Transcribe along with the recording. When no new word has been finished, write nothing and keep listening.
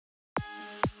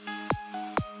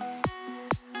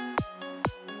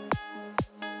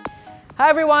Hi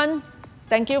everyone,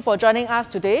 thank you for joining us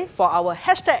today for our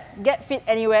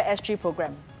 #GetFitAnywhereSG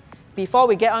program. Before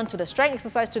we get on to the strength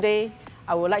exercise today,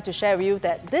 I would like to share with you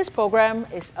that this program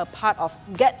is a part of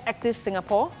Get Active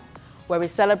Singapore, where we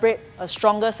celebrate a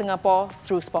stronger Singapore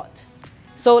through sport.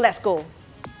 So let's go.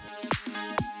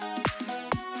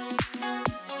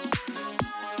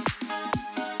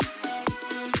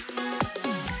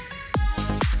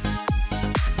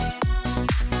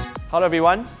 Hello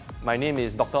everyone, my name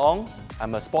is Dr. Ong.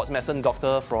 I'm a sports medicine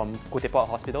doctor from Puat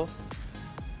Hospital.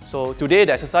 So today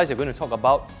the exercise we're going to talk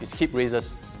about is hip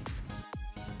raises.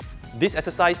 This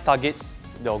exercise targets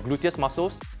your gluteus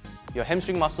muscles, your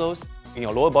hamstring muscles in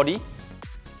your lower body,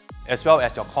 as well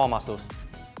as your core muscles.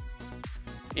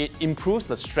 It improves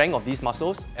the strength of these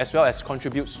muscles as well as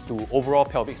contributes to overall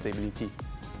pelvic stability.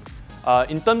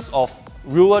 In terms of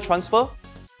real-world transfer,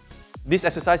 this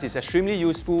exercise is extremely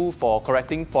useful for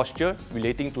correcting posture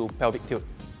relating to pelvic tilt.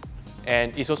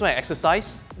 And it's also an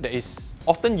exercise that is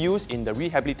often used in the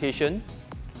rehabilitation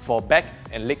for back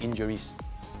and leg injuries.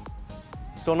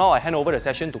 So now I hand over the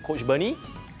session to Coach Bernie,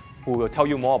 who will tell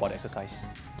you more about the exercise.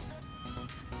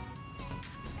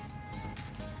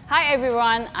 Hi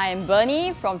everyone, I am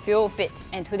Bernie from Fuelfit,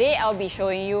 and today I'll be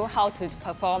showing you how to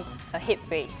perform a hip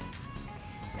raise.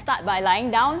 Start by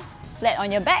lying down, flat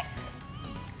on your back,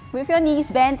 with your knees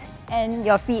bent and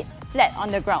your feet flat on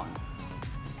the ground.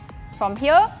 From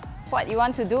here, what you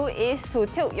want to do is to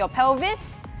tilt your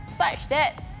pelvis such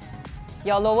that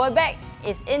your lower back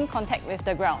is in contact with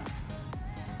the ground.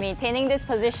 Maintaining this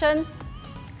position,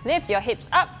 lift your hips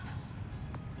up,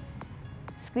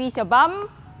 squeeze your bum,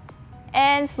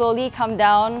 and slowly come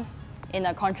down in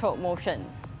a controlled motion.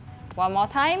 One more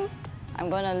time, I'm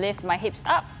going to lift my hips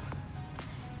up,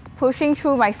 pushing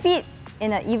through my feet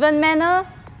in an even manner,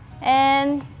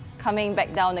 and coming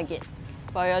back down again.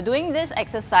 While you're doing this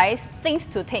exercise, things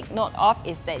to take note of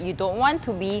is that you don't want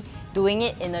to be doing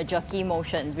it in a jerky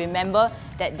motion. Remember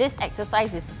that this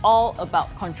exercise is all about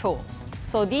control.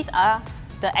 So these are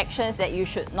the actions that you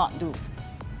should not do.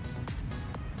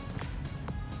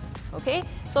 Okay,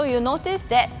 so you notice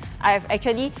that I've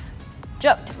actually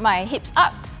jerked my hips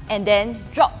up and then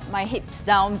dropped my hips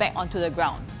down back onto the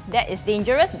ground. That is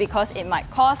dangerous because it might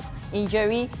cause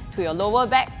injury to your lower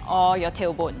back or your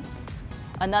tailbone.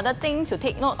 Another thing to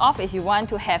take note of is you want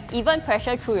to have even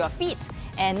pressure through your feet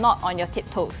and not on your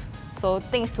tiptoes. So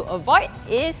things to avoid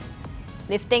is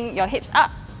lifting your hips up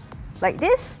like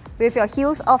this with your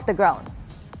heels off the ground.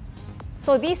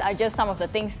 So these are just some of the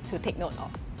things to take note of.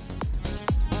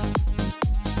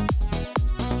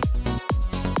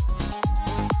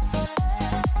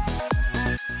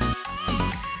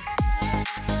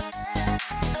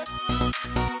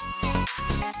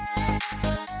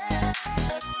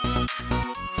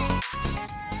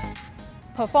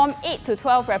 Perform 8 to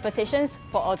 12 repetitions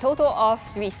for a total of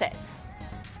 3 sets.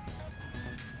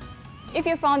 If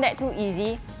you found that too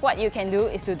easy, what you can do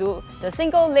is to do the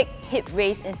single leg hip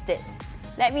raise instead.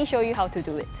 Let me show you how to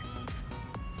do it.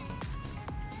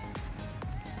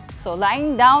 So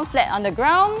lying down flat on the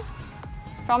ground,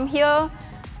 from here,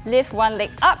 lift one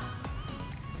leg up.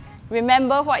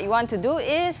 Remember what you want to do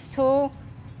is to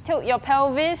tilt your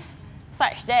pelvis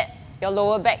such that your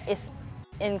lower back is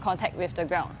in contact with the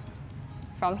ground.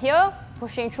 From here,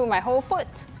 pushing through my whole foot,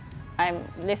 I'm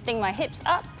lifting my hips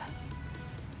up,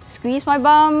 squeeze my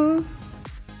bum,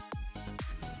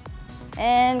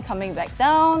 and coming back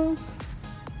down.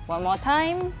 One more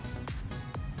time,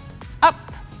 up,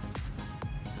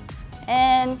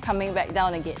 and coming back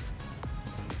down again.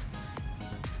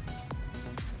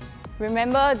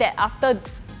 Remember that after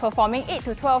performing 8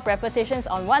 to 12 repetitions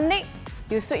on one leg,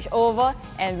 you switch over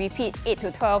and repeat 8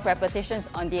 to 12 repetitions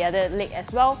on the other leg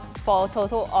as well for a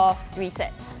total of 3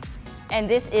 sets. And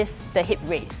this is the hip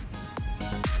raise.